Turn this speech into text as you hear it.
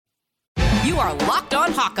You are Locked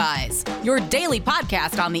On Hawkeyes, your daily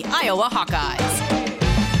podcast on the Iowa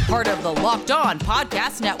Hawkeyes. Part of the Locked On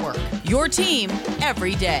Podcast Network, your team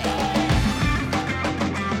every day.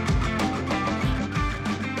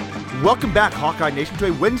 Welcome back, Hawkeye Nation, to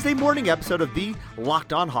a Wednesday morning episode of the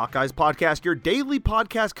Locked On Hawkeyes podcast, your daily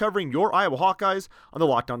podcast covering your Iowa Hawkeyes on the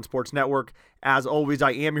Locked On Sports Network. As always,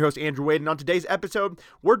 I am your host, Andrew Wade, and on today's episode,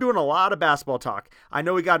 we're doing a lot of basketball talk. I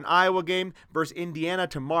know we got an Iowa game versus Indiana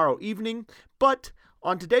tomorrow evening, but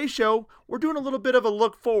on today's show, we're doing a little bit of a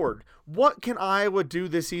look forward. What can Iowa do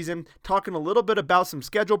this season? Talking a little bit about some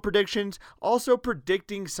schedule predictions, also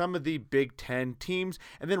predicting some of the Big Ten teams,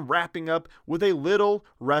 and then wrapping up with a little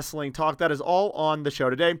wrestling talk. That is all on the show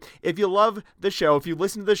today. If you love the show, if you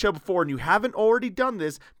listened to the show before and you haven't already done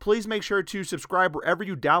this, please make sure to subscribe wherever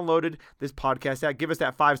you downloaded this podcast at. Give us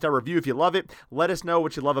that 5-star review if you love it. Let us know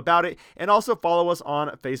what you love about it. And also follow us on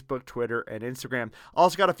Facebook, Twitter, and Instagram.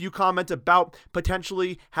 Also got a few comments about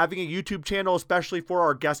potentially having a YouTube channel, especially for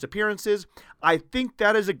our guest appearances. I think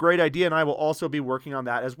that is a great idea, and I will also be working on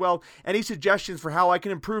that as well. Any suggestions for how I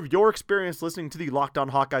can improve your experience listening to the Locked On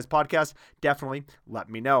Hawkeyes podcast, definitely let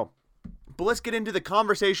me know. But let's get into the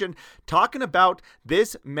conversation talking about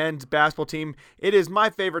this men's basketball team. It is my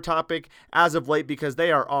favorite topic as of late because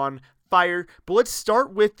they are on fire. But let's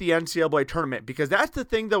start with the NCAA tournament, because that's the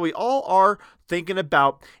thing that we all are thinking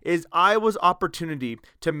about, is Iowa's opportunity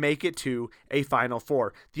to make it to a Final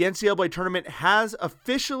Four. The NCAA tournament has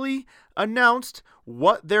officially announced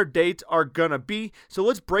what their dates are gonna be. So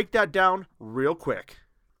let's break that down real quick.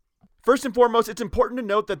 First and foremost, it's important to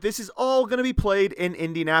note that this is all going to be played in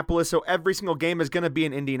Indianapolis, so every single game is going to be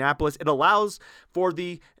in Indianapolis. It allows for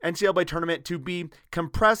the NCAA tournament to be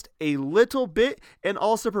compressed a little bit and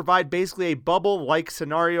also provide basically a bubble-like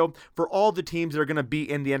scenario for all the teams that are going to be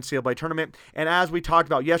in the NCAA tournament. And as we talked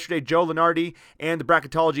about yesterday, Joe Lunardi and the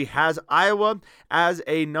Bracketology has Iowa as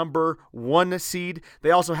a number 1 seed. They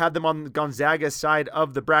also have them on Gonzaga's side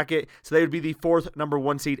of the bracket, so they would be the 4th number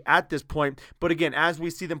 1 seed at this point. But again, as we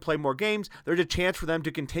see them play more games, there's a chance for them to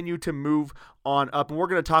continue to move on up, and we're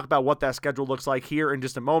going to talk about what that schedule looks like here in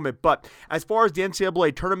just a moment. But as far as the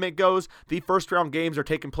NCAA tournament goes, the first round games are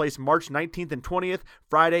taking place March 19th and 20th,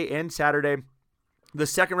 Friday and Saturday. The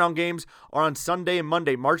second round games are on Sunday and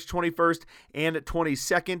Monday, March 21st and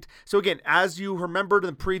 22nd. So again, as you remembered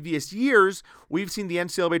in the previous years, we've seen the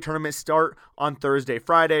NCAA tournament start on Thursday,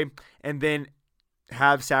 Friday, and then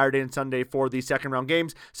have Saturday and Sunday for the second round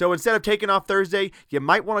games. So instead of taking off Thursday, you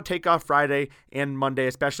might want to take off Friday and Monday,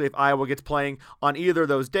 especially if Iowa gets playing on either of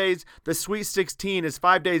those days. The Sweet 16 is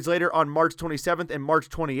 5 days later on March 27th and March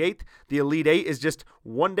 28th. The Elite 8 is just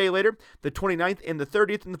 1 day later, the 29th and the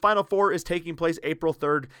 30th. And the Final Four is taking place April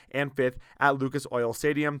 3rd and 5th at Lucas Oil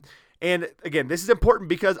Stadium. And again, this is important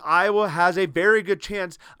because Iowa has a very good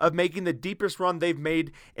chance of making the deepest run they've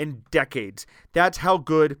made in decades. That's how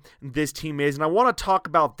good this team is. And I want to talk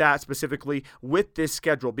about that specifically with this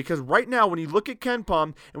schedule, because right now, when you look at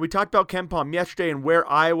KenPom, and we talked about KenPom yesterday and where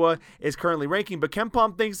Iowa is currently ranking, but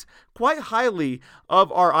KenPom thinks quite highly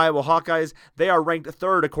of our Iowa Hawkeyes. They are ranked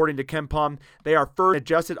 3rd according to KenPom. They are 1st in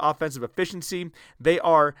adjusted offensive efficiency. They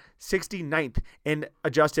are 69th in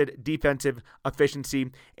adjusted defensive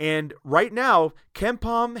efficiency. And right now,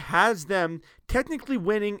 KenPom has them technically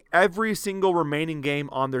winning every single remaining game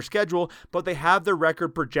on their schedule, but they have their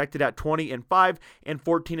record projected at 20-5 and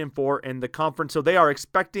 14-4 in the conference. So they are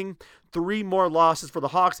expecting 3 more losses for the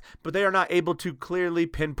Hawks, but they are not able to clearly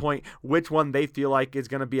pinpoint which one they feel like is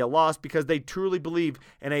going to be a loss, because they truly believe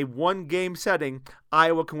in a 1-game setting,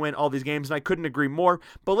 Iowa can win all these games, and I couldn't agree more.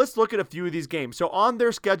 But let's look at a few of these games. So on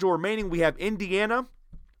their schedule remaining, we have Indiana,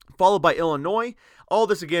 followed by Illinois. All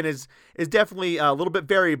this, again, is definitely a little bit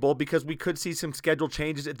variable, because we could see some schedule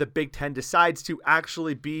changes if the Big Ten decides to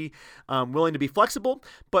actually be willing to be flexible.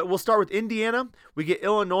 But we'll start with Indiana. We get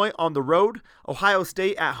Illinois on the road, Ohio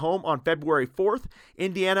State at home on February 4th,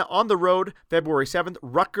 Indiana on the road February 7th,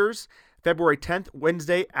 Rutgers February 10th,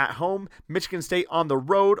 Wednesday at home, Michigan State on the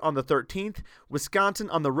road on the 13th, Wisconsin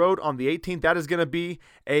on the road on the 18th. That is going to be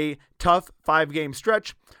a tough 5-game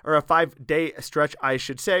stretch, or a 5-day stretch, I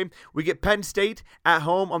should say. We get Penn State at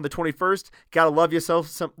home on the 21st. Gotta love yourself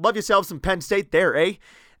some Penn State there, eh?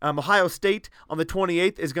 Ohio State on the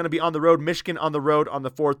 28th is going to be on the road, Michigan on the road on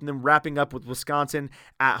the 4th, and then wrapping up with Wisconsin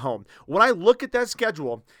at home. When I look at that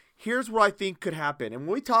schedule, here's what I think could happen. And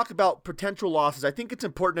when we talk about potential losses, I think it's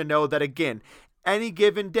important to know that, again, any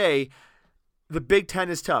given day, the Big Ten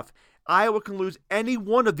is tough. Iowa can lose any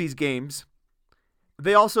one of these games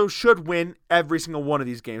they also should win every single one of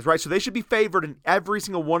these games, right? So they should be favored in every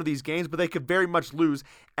single one of these games, but they could very much lose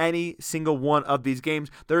any single one of these games.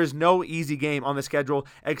 There is no easy game on the schedule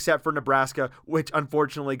except for Nebraska, which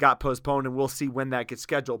unfortunately got postponed, and we'll see when that gets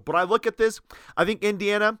scheduled. But I look at this, I think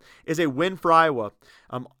Indiana is a win for Iowa.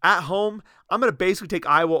 At home, I'm going to basically take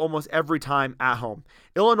Iowa almost every time at home.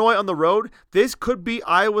 Illinois on the road, this could be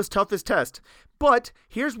Iowa's toughest test. But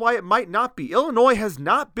here's why it might not be. Illinois has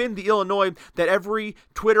not been the Illinois that every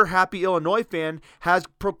Twitter-happy Illinois fan has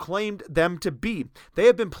proclaimed them to be. They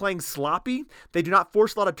have been playing sloppy. They do not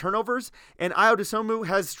force a lot of turnovers. And Ayo Dosunmu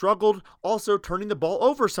has struggled also turning the ball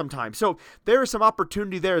over sometimes. So there is some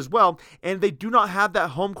opportunity there as well. And they do not have that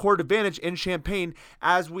home court advantage in Champaign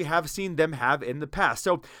as we have seen them have in the past.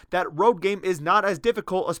 So that road game is not as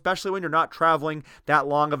difficult, especially when you're not traveling that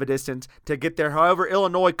long of a distance to get there. However,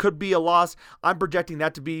 Illinois could be a loss. I'm projecting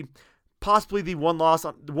that to be possibly the one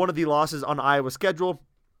of the losses on Iowa's schedule.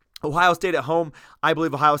 Ohio State at home, I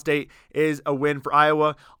believe Ohio State is a win for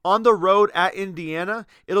Iowa. On the road at Indiana,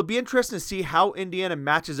 it'll be interesting to see how Indiana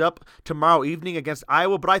matches up tomorrow evening against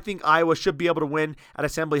Iowa, but I think Iowa should be able to win at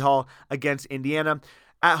Assembly Hall against Indiana.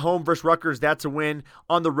 At home versus Rutgers, that's a win.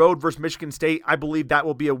 On the road versus Michigan State, I believe that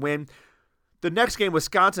will be a win. The next game,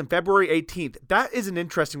 Wisconsin, February 18th. That is an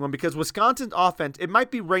interesting one because Wisconsin's offense, it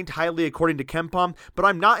might be ranked highly according to KenPom, but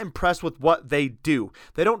I'm not impressed with what they do.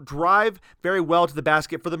 They don't drive very well to the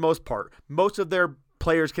basket for the most part. Most of their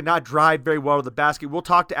players cannot drive very well to the basket. We'll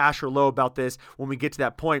talk to Asher Lowe about this when we get to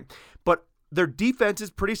that point. But their defense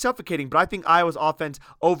is pretty suffocating, but I think Iowa's offense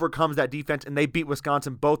overcomes that defense, and they beat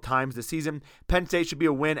Wisconsin both times this season. Penn State should be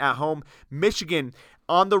a win at home. Michigan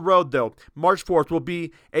on the road, though, March 4th will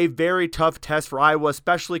be a very tough test for Iowa,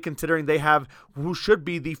 especially considering they have who should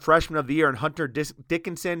be the freshman of the year in Hunter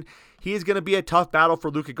Dickinson. He is going to be a tough battle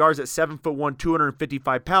for Luka Garza at 7'1",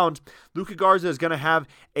 255 pounds. Luka Garza is going to have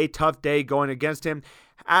a tough day going against him.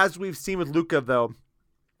 As we've seen with Luka, though,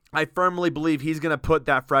 I firmly believe he's going to put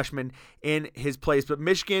that freshman in his place. But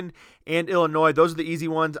Michigan and Illinois, those are the easy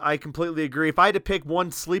ones. I completely agree. If I had to pick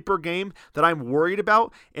one sleeper game that I'm worried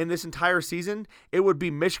about in this entire season, it would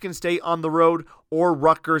be Michigan State on the road or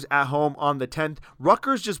Rutgers at home on the 10th.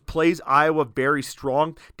 Rutgers just plays Iowa very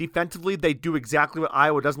strong. Defensively, they do exactly what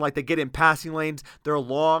Iowa doesn't like. They get in passing lanes. They're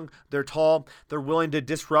long. They're tall. They're willing to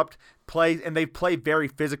disrupt play, and they play very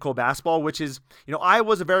physical basketball, which is,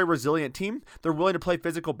 Iowa's a very resilient team. They're willing to play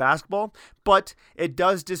physical basketball, but it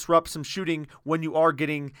does disrupt some shooting when you are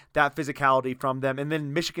getting that physicality from them. And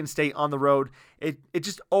then Michigan State on the road, it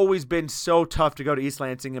just always been so tough to go to East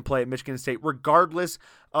Lansing and play at Michigan State, regardless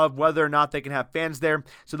of whether or not they can have fans there.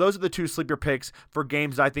 So those are the two sleeper picks for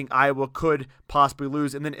games I think Iowa could possibly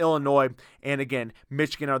lose. And then Illinois and, again,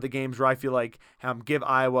 Michigan are the games where I feel like give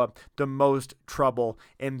Iowa the most trouble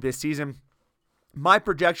in this season. My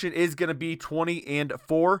projection is going to be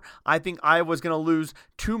 20-4. I think Iowa's going to lose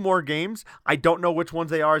 2 more games. I don't know which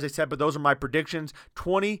ones they are, as I said, but those are my predictions.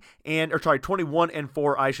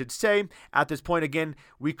 21-4, I should say. At this point, again,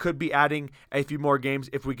 we could be adding a few more games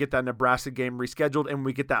if we get that Nebraska game rescheduled and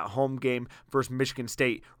we get that home game versus Michigan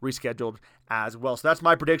State rescheduled as well. So that's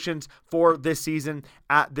my predictions for this season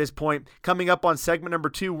at this point. Coming up on segment number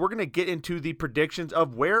 2, we're going to get into the predictions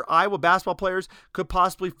of where Iowa basketball players could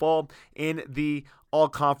possibly fall in the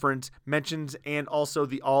All-Conference mentions and also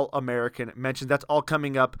the All-American mentions. That's all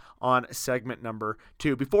coming up on segment number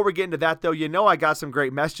 2. Before we get into that, though, I got some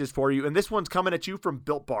great messages for you, and this one's coming at you from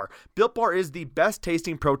Built Bar. Built Bar is the best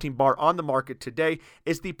tasting protein bar on the market today.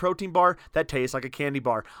 It's the protein bar that tastes like a candy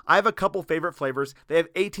bar. I have a couple favorite flavors. They have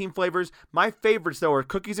 18 flavors. My favorites, though, are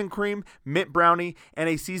cookies and cream, mint brownie, and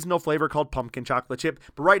a seasonal flavor called pumpkin chocolate chip.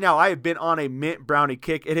 But right now, I have been on a mint brownie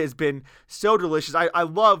kick. It has been so delicious. I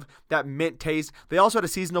love that mint taste. They also had a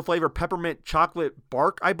seasonal flavor, peppermint chocolate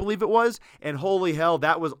bark, I believe it was, and holy hell,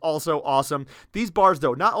 that was also awesome. These bars,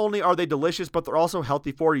 though, not only are they delicious, but they're also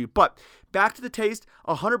healthy for you. But back to the taste,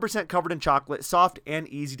 100% covered in chocolate, soft and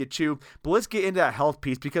easy to chew. But let's get into that health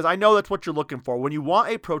piece, because I know that's what you're looking for. When you want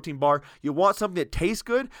a protein bar, you want something that tastes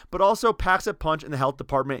good, but also packs a punch in the health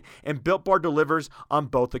department, and Built Bar delivers on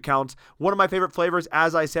both accounts. One of my favorite flavors,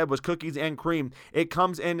 as I said, was cookies and cream. It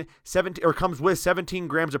comes with 17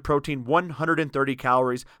 grams of protein, 130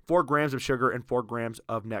 calories, 4 grams of sugar, and 4 grams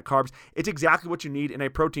of net carbs. It's exactly what you need in a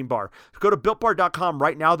protein bar. Go to BuiltBar.com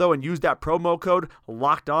right now, though, and use that promo code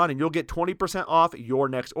LOCKEDON, and you'll get 20% off your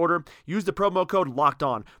next order. Use the promo code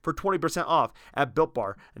LOCKEDON for 20% off at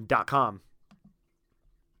BuiltBar.com.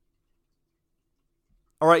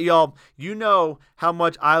 All right, y'all, you know how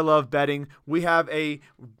much I love betting. We have a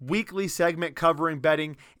weekly segment covering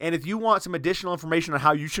betting, and if you want some additional information on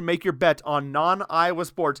how you should make your bets on non-Iowa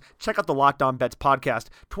sports, check out the Locked On Bets podcast.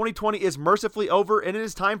 2020 is mercifully over, and it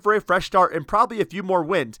is time for a fresh start and probably a few more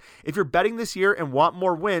wins. If you're betting this year and want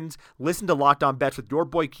more wins, listen to Locked On Bets with your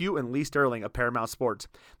boy Q and Lee Sterling of Paramount Sports.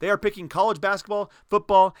 They are picking college basketball,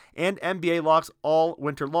 football, and NBA locks all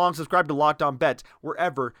winter long. Subscribe to Locked On Bets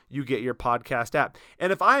wherever you get your podcast at.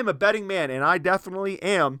 And if I am a betting man, and I definitely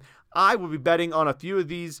am, I will be betting on a few of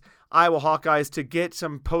these Iowa Hawkeyes to get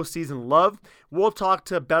some postseason love. We'll talk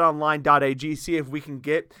to betonline.ag, see if we can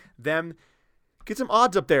get some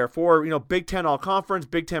odds up there for, Big Ten All-Conference,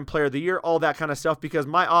 Big Ten Player of the Year, all that kind of stuff, because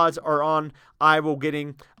my odds are on Iowa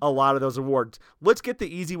getting a lot of those awards. Let's get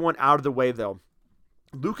the easy one out of the way, though.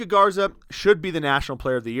 Luka Garza should be the National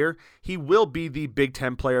Player of the Year. He will be the Big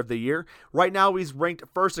Ten Player of the Year. Right now, he's ranked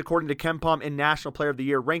first according to KenPom in National Player of the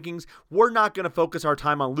Year rankings. We're not going to focus our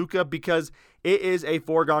time on Luka because it is a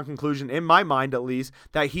foregone conclusion, in my mind at least,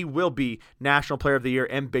 that he will be National Player of the Year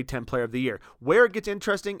and Big Ten Player of the Year. Where it gets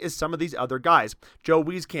interesting is some of these other guys. Joe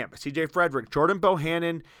Wieskamp, CJ Frederick, Jordan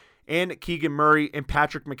Bohannon, and Keegan Murray and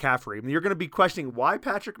Patrick McCaffrey. And you're going to be questioning why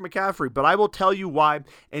Patrick McCaffrey, but I will tell you why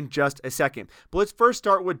in just a second. But let's first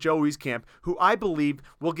start with Joe Wieskamp, who I believe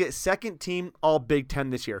will get second team All Big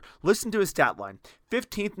Ten this year. Listen to his stat line.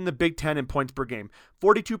 15th in the Big Ten in points per game,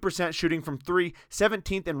 42% shooting from 3,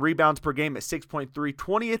 17th in rebounds per game at 6.3,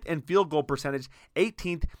 20th in field goal percentage,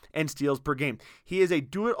 18th in steals per game. He is a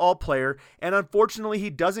do-it-all player, and unfortunately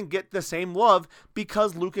he doesn't get the same love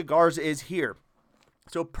because Luka Garza is here.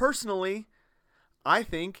 So personally, I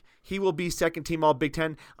think he will be second team All Big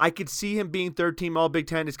Ten. I could see him being third team All Big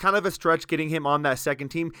Ten. It's kind of a stretch getting him on that second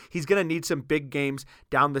team. He's going to need some big games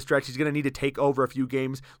down the stretch. He's going to need to take over a few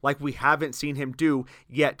games like we haven't seen him do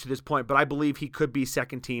yet to this point. But I believe he could be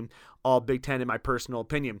second team All Big Ten in my personal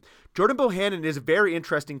opinion. Jordan Bohannon is a very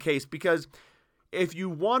interesting case because if you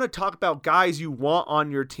want to talk about guys you want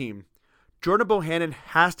on your team, Jordan Bohannon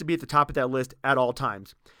has to be at the top of that list at all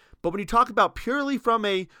times. But when you talk about purely from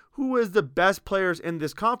who is the best players in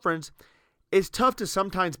this conference, it's tough to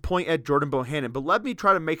sometimes point at Jordan Bohannon. But let me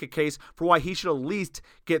try to make a case for why he should at least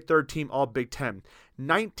get third team All Big Ten.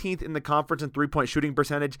 19th in the conference in three-point shooting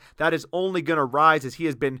percentage. That is only going to rise as he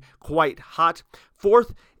has been quite hot.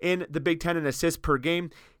 4th in the Big Ten in assists per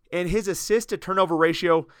game. And his assist to turnover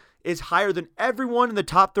ratio is higher than everyone in the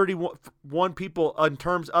top 31 people in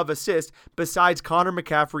terms of assists besides Connor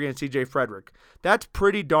McCaffrey and CJ Frederick. That's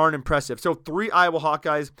pretty darn impressive. So 3 Iowa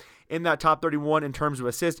Hawkeyes in that top 31 in terms of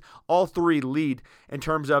assists. All 3 lead in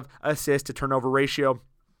terms of assist to turnover ratio.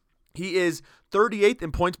 He is 38th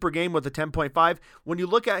in points per game with a 10.5. When you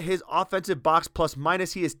look at his offensive box plus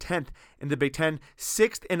minus, he is 10th in the Big Ten,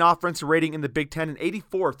 6th in offensive rating in the Big Ten, and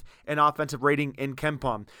 84th in offensive rating in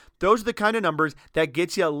KenPom. Those are the kind of numbers that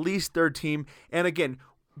gets you at least third team. And again,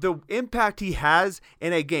 the impact he has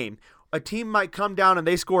in a game. A team might come down and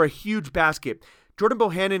they score a huge basket. Jordan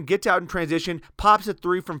Bohannon gets out in transition, pops a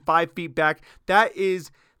 3 from 5 feet back. That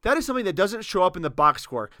is something that doesn't show up in the box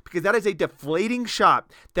score because that is a deflating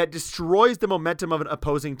shot that destroys the momentum of an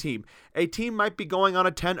opposing team. A team might be going on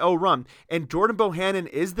a 10-0 run, and Jordan Bohannon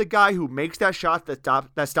is the guy who makes that shot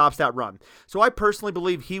that stops that run. So I personally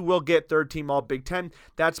believe he will get third team All Big Ten.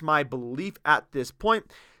 That's my belief at this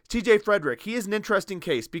point. CJ Frederick, he is an interesting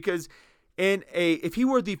case because if he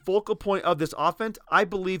were the focal point of this offense, I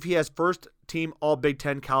believe he has first team All Big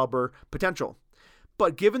Ten caliber potential.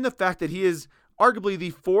 But given the fact that he is arguably the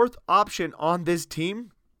 4th option on this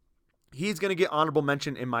team, he's going to get honorable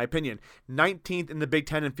mention in my opinion. 19th in the Big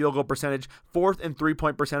Ten in field goal percentage, 4th in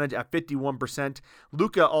three-point percentage at 51%.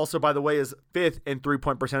 Luka also, by the way, is 5th in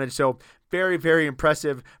three-point percentage, so very, very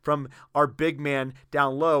impressive from our big man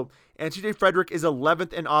down low. And CJ Frederick is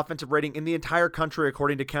 11th in offensive rating in the entire country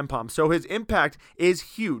according to KenPom. So his impact is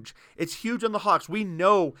huge. It's huge on the Hawks. We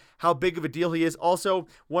know how big of a deal he is. Also,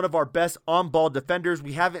 one of our best on-ball defenders.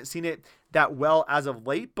 We haven't seen it that well as of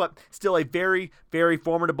late, but still a very, very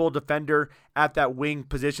formidable defender at that wing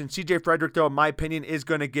position. CJ Frederick, though, in my opinion, is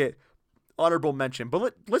going to get honorable mention.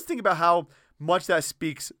 But let's think about how much that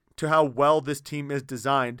speaks to how well this team is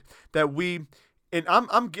designed. And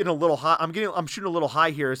I'm getting a little high. I'm shooting a little high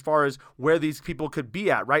here as far as where these people could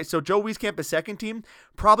be at, right? So Joe Wieskamp is second team,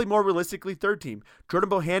 probably more realistically third team. Jordan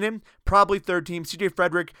Bohannon, probably third team. CJ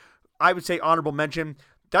Frederick, I would say honorable mention.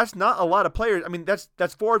 That's not a lot of players. I mean,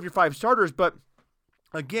 that's 4 of your 5 starters, but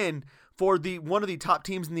again, for one of the top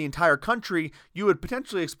teams in the entire country, you would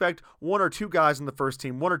potentially expect one or two guys on the first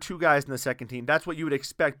team, one or two guys in the second team. That's what you would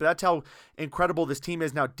expect, but that's how incredible this team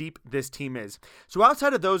is and how deep this team is. So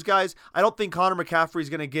outside of those guys, I don't think Connor McCaffrey is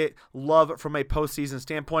going to get love from a postseason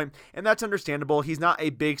standpoint, and that's understandable. He's not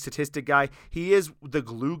a big statistic guy. He is the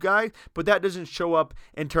glue guy, but that doesn't show up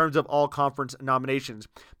in terms of all conference nominations.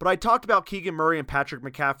 But I talked about Keegan Murray and Patrick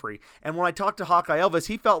McCaffrey, and when I talked to Hawkeye Elvis,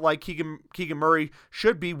 he felt like Keegan Murray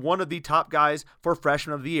should be one of the top guys for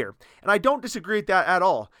Freshman of the Year. And I don't disagree with that at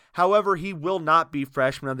all. However, he will not be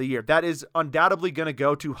Freshman of the Year. That is undoubtedly going to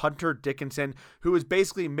go to Hunter Dickinson, who is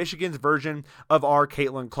basically Michigan's version of our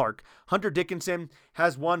Caitlin Clark. Hunter Dickinson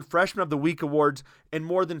has won Freshman of the Week awards in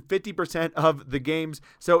more than 50% of the games,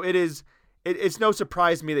 so it's no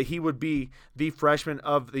surprise to me that he would be the Freshman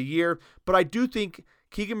of the Year. But I do think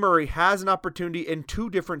Keegan Murray has an opportunity in two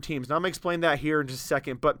different teams. Now, I'm going to explain that here in just a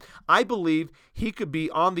second, but I believe he could be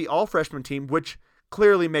on the all-freshman team, which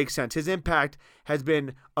clearly makes sense. His impact has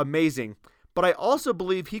been amazing. But I also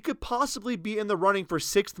believe he could possibly be in the running for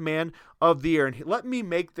sixth man of the year. And let me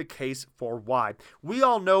make the case for why. We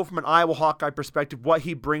all know from an Iowa Hawkeye perspective what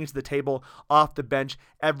he brings to the table off the bench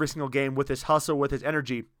every single game with his hustle, with his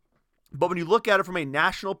energy. But when you look at it from a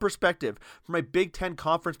national perspective, from a Big Ten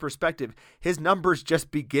conference perspective, his numbers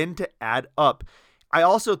just begin to add up. I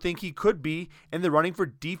also think he could be in the running for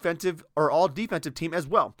defensive or all defensive team as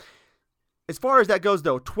well. As far as that goes,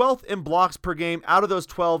 though, 12th in blocks per game. Out of those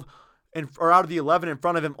 12, or out of the 11 in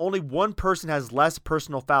front of him, only one person has less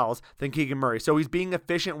personal fouls than Keegan Murray. So he's being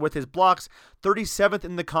efficient with his blocks. 37th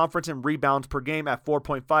in the conference in rebounds per game at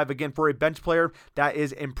 4.5. Again, for a bench player, that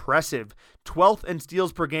is impressive. 12th in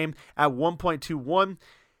steals per game at 1.21.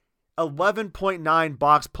 11.9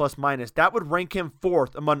 box plus minus. That would rank him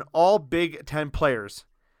fourth among all Big Ten players.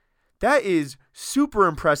 That is super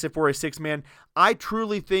impressive for a sixth man. I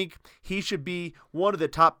truly think he should be one of the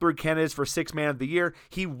top three candidates for sixth man of the year.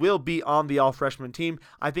 He will be on the all-freshman team.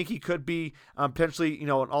 I think he could be potentially, an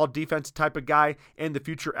all-defense type of guy in the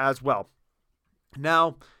future as well.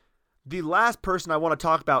 Now, the last person I want to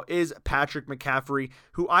talk about is Patrick McCaffrey,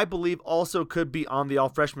 who I believe also could be on the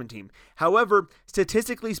all-freshman team. However,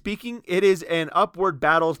 statistically speaking, it is an upward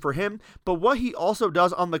battle for him, but what he also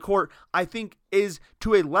does on the court, I think, is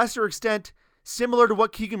to a lesser extent similar to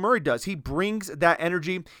what Keegan Murray does. He brings that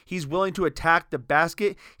energy. He's willing to attack the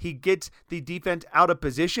basket. He gets the defense out of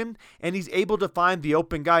position, and he's able to find the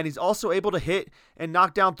open guy, and he's also able to hit and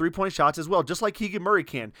knock down three-point shots as well, just like Keegan Murray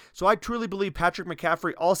can. So I truly believe Patrick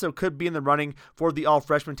McCaffrey also could be in the running for the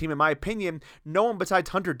all-freshman team. In my opinion, no one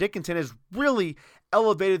besides Hunter Dickinson has really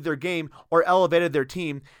elevated their game or elevated their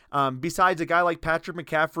team besides a guy like Patrick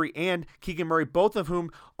McCaffrey and Keegan Murray, both of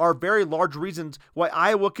whom are very large reasons why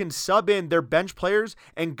Iowa can sub in their bench players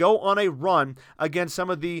and go on a run against some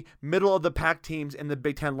of the middle of the pack teams in the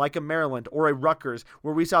Big Ten, like a Maryland or a Rutgers,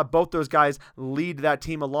 where we saw both those guys lead that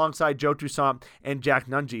team alongside Joe Toussaint and Jack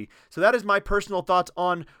Nunge. So that is my personal thoughts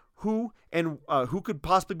on who could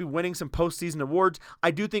possibly be winning some postseason awards.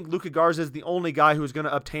 I do think Luka Garza is the only guy who is going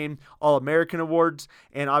to obtain All-American awards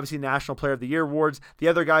and obviously National Player of the Year awards. The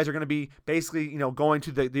other guys are going to be basically, going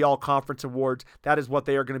to the All-Conference awards. That is what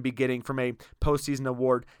they are going to be getting from a postseason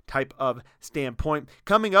award type of standpoint.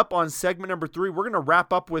 Coming up on segment number 3, we're going to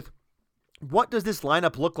wrap up with what does this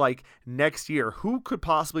lineup look like next year? Who could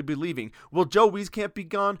possibly be leaving? Will Joe Wieskamp be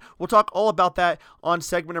gone? We'll talk all about that on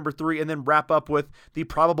segment number 3 and then wrap up with the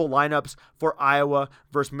probable lineups for Iowa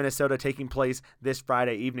versus Minnesota taking place this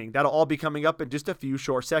Friday evening. That'll all be coming up in just a few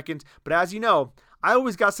short seconds. But as you know, I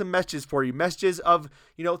always got some messages for you, messages of,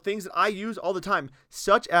 things that I use all the time,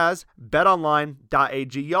 such as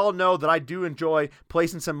betonline.ag. Y'all know that I do enjoy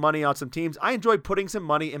placing some money on some teams. I enjoy putting some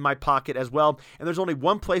money in my pocket as well, and there's only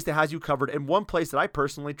one place that has you covered and one place that I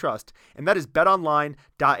personally trust, and that is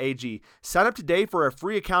betonline.ag. Sign up today for a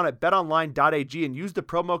free account at betonline.ag and use the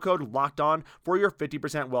promo code LOCKEDON for your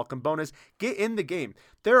 50% welcome bonus. Get in the game.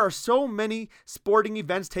 There are so many sporting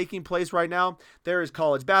events taking place right now. There is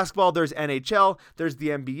college basketball, there's NHL, there's the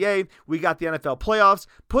NBA, we got the NFL playoffs.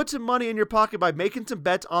 Put some money in your pocket by making some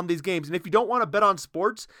bets on these games. And if you don't want to bet on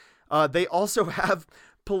sports, they also have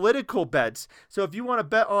political bets. So if you want to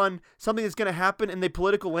bet on something that's going to happen in the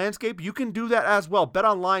political landscape, you can do that as well.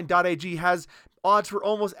 BetOnline.ag has odds for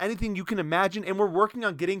almost anything you can imagine, and we're working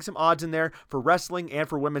on getting some odds in there for wrestling and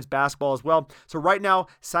for women's basketball as well. So right now,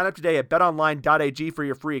 sign up today at betonline.ag for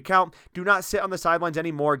your free account. Do not sit on the sidelines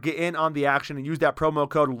anymore. Get in on the action and use that promo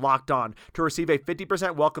code LOCKEDON to receive a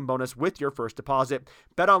 50% welcome bonus with your first deposit.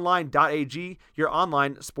 betonline.ag, your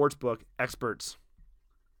online sportsbook experts.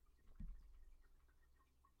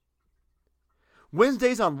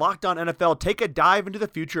 Wednesdays on Locked On NFL take a dive into the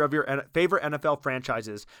future of your favorite NFL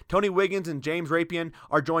franchises. Tony Wiggins and James Rapien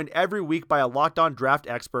are joined every week by a Locked On draft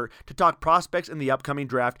expert to talk prospects in the upcoming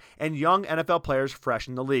draft and young NFL players fresh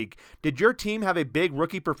in the league. Did your team have a big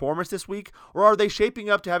rookie performance this week, or are they shaping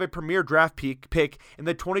up to have a premier draft pick in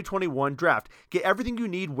the 2021 draft? Get everything you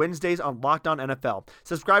need Wednesdays on Locked On NFL.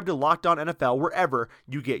 Subscribe to Locked On NFL wherever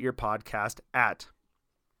you get your podcast at.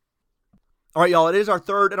 All right, y'all, it is our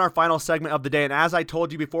third and our final segment of the day, and as I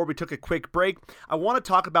told you before we took a quick break, I want to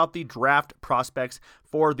talk about the draft prospects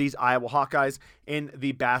for these Iowa Hawkeyes in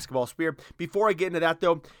the basketball sphere. Before I get into that,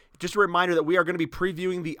 though, just a reminder that we are going to be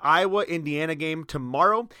previewing the Iowa-Indiana game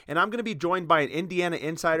tomorrow, and I'm going to be joined by an Indiana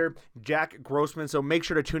insider, Jack Grossman, so make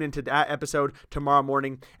sure to tune into that episode tomorrow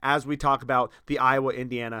morning as we talk about the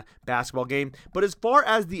Iowa-Indiana basketball game. But as far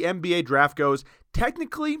as the NBA draft goes,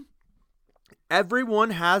 technically,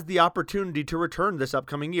 everyone has the opportunity to return this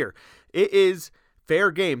upcoming year. It is fair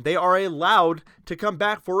game. They are allowed to come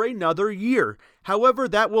back for another year. However,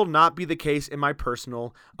 that will not be the case in my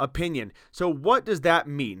personal opinion. So what does that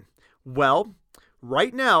mean? Well,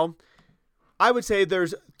 right now, I would say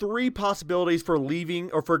there's three possibilities for leaving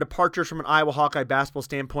or for departures from an Iowa Hawkeye basketball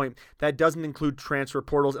standpoint that doesn't include transfer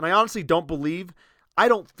portals. And I honestly I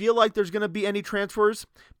don't feel like there's going to be any transfers,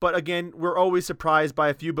 but again, we're always surprised by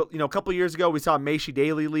a few. But a couple years ago, we saw Macy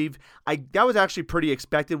Daly leave. That was actually pretty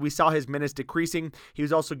expected. We saw his minutes decreasing. He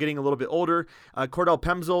was also getting a little bit older. Cordell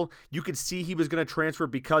Pemsl, you could see he was going to transfer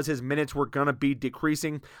because his minutes were going to be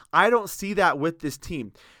decreasing. I don't see that with this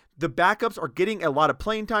team. The backups are getting a lot of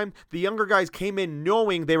playing time. The younger guys came in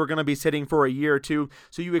knowing they were going to be sitting for a year or two,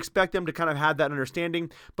 so you expect them to kind of have that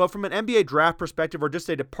understanding. But from an NBA draft perspective or just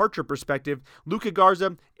a departure perspective, Luka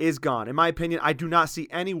Garza is gone. In my opinion, I do not see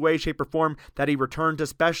any way, shape, or form that he returns,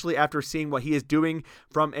 especially after seeing what he is doing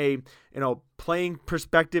from a playing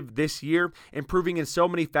perspective this year, improving in so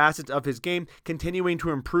many facets of his game, continuing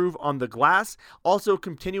to improve on the glass, also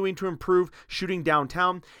continuing to improve shooting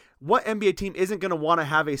downtown. What NBA team isn't going to want to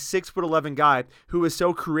have a 6'11" guy who is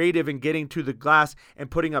so creative in getting to the glass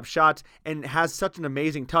and putting up shots and has such an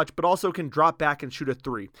amazing touch, but also can drop back and shoot a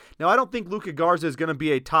three? Now, I don't think Luka Garza is going to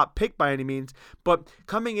be a top pick by any means, but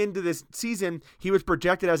coming into this season, he was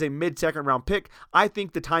projected as a mid-second round pick. I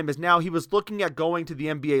think the time is now. He was looking at going to the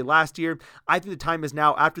NBA last year. I think the time is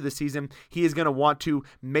now after the season. He is going to want to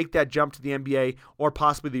make that jump to the NBA or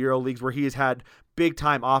possibly the Euro Leagues where he has had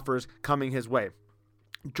big-time offers coming his way.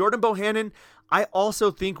 Jordan Bohannon, I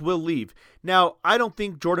also think will leave. Now, I don't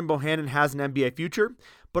think Jordan Bohannon has an NBA future,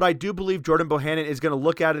 but I do believe Jordan Bohannon is going to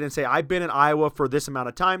look at it and say, I've been in Iowa for this amount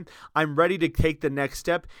of time. I'm ready to take the next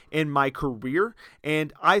step in my career,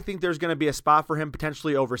 and I think there's going to be a spot for him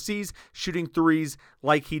potentially overseas, shooting threes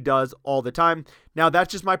like he does all the time. Now,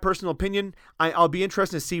 that's just my personal opinion. I'll be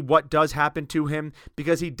interested to see what does happen to him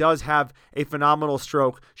because he does have a phenomenal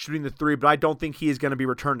stroke shooting the three, but I don't think he is going to be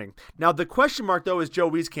returning. Now, the question mark, though, is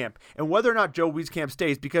Joe Wieskamp and whether or not Joe Wieskamp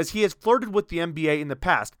stays because he has flirted with the NBA in the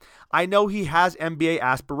past. I know he has NBA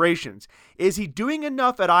aspirations. Is he doing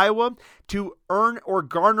enough at Iowa to earn or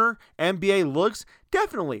garner NBA looks?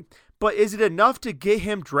 Definitely. But is it enough to get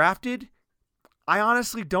him drafted? I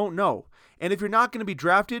honestly don't know. And if you're not going to be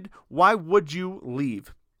drafted, why would you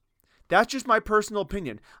leave? That's just my personal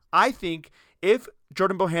opinion. I think if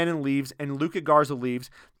Jordan Bohannon leaves and Luka Garza leaves,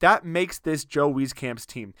 that makes this Joe Wieskamp's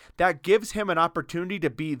team. That gives him an opportunity to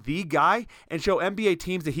be the guy and show NBA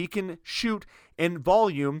teams that he can shoot in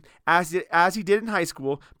volume as he did in high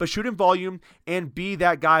school, but shoot in volume and be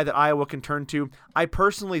that guy that Iowa can turn to. I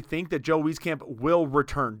personally think that Joe Wieskamp will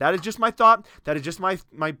return. That is just my thought. That is just my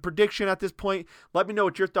prediction at this point. Let me know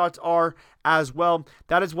what your thoughts are as well.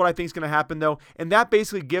 That is what I think is going to happen, though. And that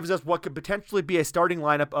basically gives us what could potentially be a starting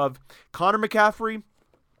lineup of Connor McCaffrey,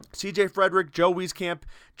 CJ Frederick, Joe Wieskamp,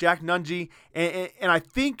 Jack Nunge, and I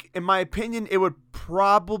think, in my opinion, it would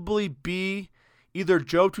probably be either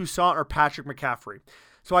Joe Toussaint or Patrick McCaffrey.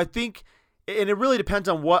 So I think, and it really depends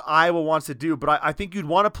on what Iowa wants to do, but I think you'd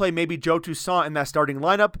want to play maybe Joe Toussaint in that starting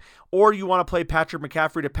lineup, or you want to play Patrick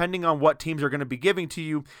McCaffrey, depending on what teams are going to be giving to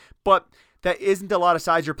you. But that isn't a lot of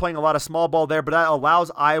size. You're playing a lot of small ball there, but that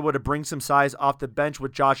allows Iowa to bring some size off the bench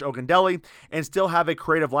with Josh Ogundelli and still have a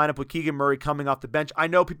creative lineup with Keegan Murray coming off the bench. I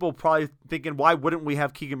know people are probably thinking, why wouldn't we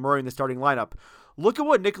have Keegan Murray in the starting lineup? Look at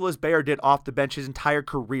what Nicholas Bayer did off the bench his entire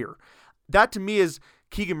career. That to me is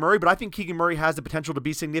Keegan Murray, but I think Keegan Murray has the potential to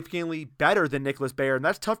be significantly better than Nicholas Baer, and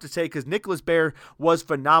that's tough to say because Nicholas Baer was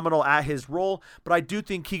phenomenal at his role, but I do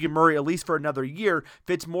think Keegan Murray, at least for another year,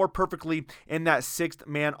 fits more perfectly in that sixth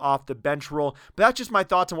man off the bench role. But that's just my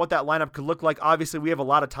thoughts on what that lineup could look like. Obviously, we have a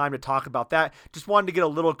lot of time to talk about that. Just wanted to get a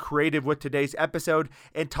little creative with today's episode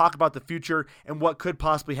and talk about the future and what could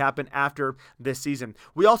possibly happen after this season.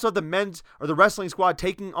 We also have the wrestling squad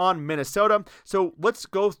taking on Minnesota, so let's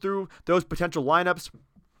go through those potential lineups.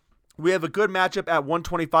 We have a good matchup at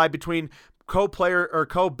 125 between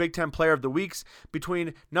co-Big Ten Player of the Weeks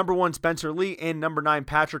between number 1 Spencer Lee and number 9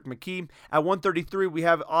 Patrick McKee. At 133, we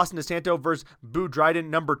have Austin DeSanto versus Boo Dryden,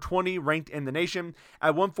 number 20 ranked in the nation.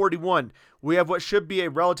 At 141, we have what should be a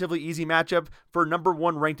relatively easy matchup for number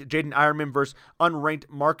 1 ranked Jaden Ironman versus unranked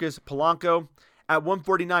Marcus Polanco. At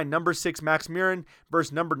 149, number 6 Max Mirren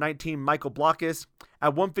versus number 19 Michael Blockus.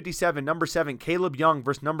 At 157, number 7 Caleb Young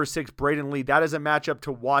versus number 6 Braden Lee. That is a matchup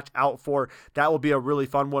to watch out for. That will be a really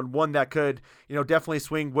fun one that could, definitely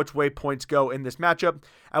swing which way points go in this matchup.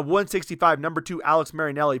 At 165, number 2 Alex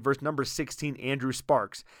Marinelli versus number 16 Andrew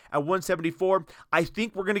Sparks. At 174, I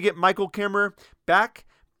think we're going to get Michael Kimmerer back,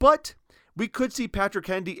 but we could see Patrick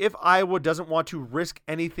Kennedy if Iowa doesn't want to risk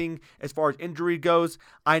anything as far as injury goes.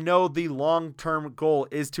 I know the long-term goal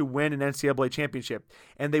is to win an NCAA championship,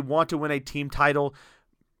 and they want to win a team title.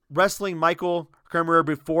 Wrestling Michael Kimmerer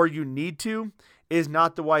before you need to is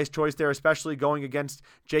not the wise choice there, especially going against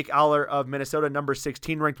Jake Aller of Minnesota, number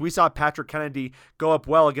 16 ranked. We saw Patrick Kennedy go up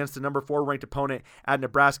well against the number 4 ranked opponent at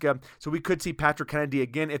Nebraska. So we could see Patrick Kennedy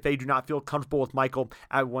again if they do not feel comfortable with Michael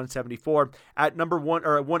at 174. At number 1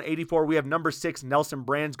 or at 184, we have number 6 Nelson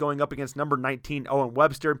Brands going up against number 19 Owen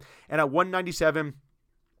Webster. And at 197,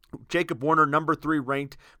 Jacob Warner, number 3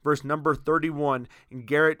 ranked versus number 31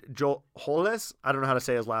 Garrett Joholes. I don't know how to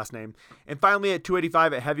say his last name. And finally at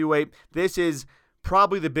 285 at heavyweight, this is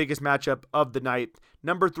probably the biggest matchup of the night.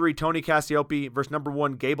 Number 3, Tony Cassioppi versus number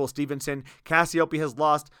 1, Gable Stevenson. Cassioppi has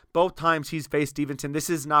lost both times he's faced Stevenson. This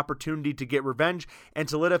is an opportunity to get revenge and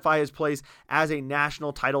solidify his place as a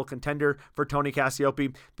national title contender for Tony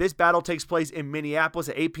Cassioppi. This battle takes place in Minneapolis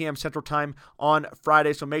at 8 p.m. Central Time on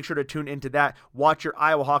Friday, so make sure to tune into that. Watch your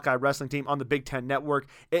Iowa Hawkeye wrestling team on the Big Ten Network.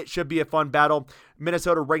 It should be a fun battle.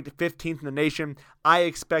 Minnesota ranked 15th in the nation. I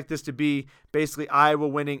expect this to be basically Iowa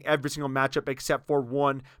winning every single matchup except for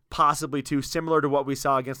 1, possibly 2, similar to what we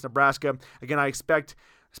saw against Nebraska. Again, I expect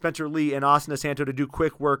Spencer Lee and Austin DeSanto to do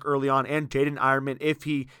quick work early on, and Jaden Ironman if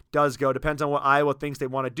he does go. Depends on what Iowa thinks they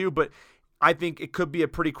want to do, but I think it could be a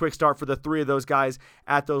pretty quick start for the 3 of those guys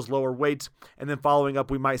at those lower weights. And then following up,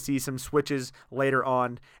 we might see some switches later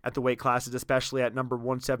on at the weight classes, especially at number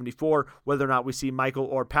 174. Whether or not we see Michael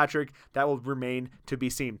or Patrick, that will remain to be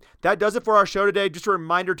seen. That does it for our show today. Just a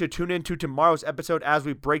reminder to tune in to tomorrow's episode as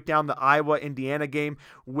we break down the Iowa-Indiana game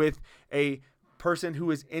with a person who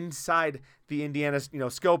is inside the Indiana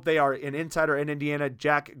scope. They are an insider in Indiana,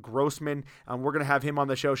 Jack Grossman. We're going to have him on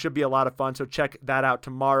the show. Should be a lot of fun, so check that out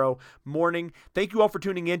tomorrow morning. Thank you all for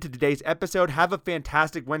tuning in to today's episode. Have a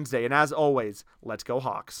fantastic Wednesday, and as always, let's go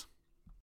Hawks.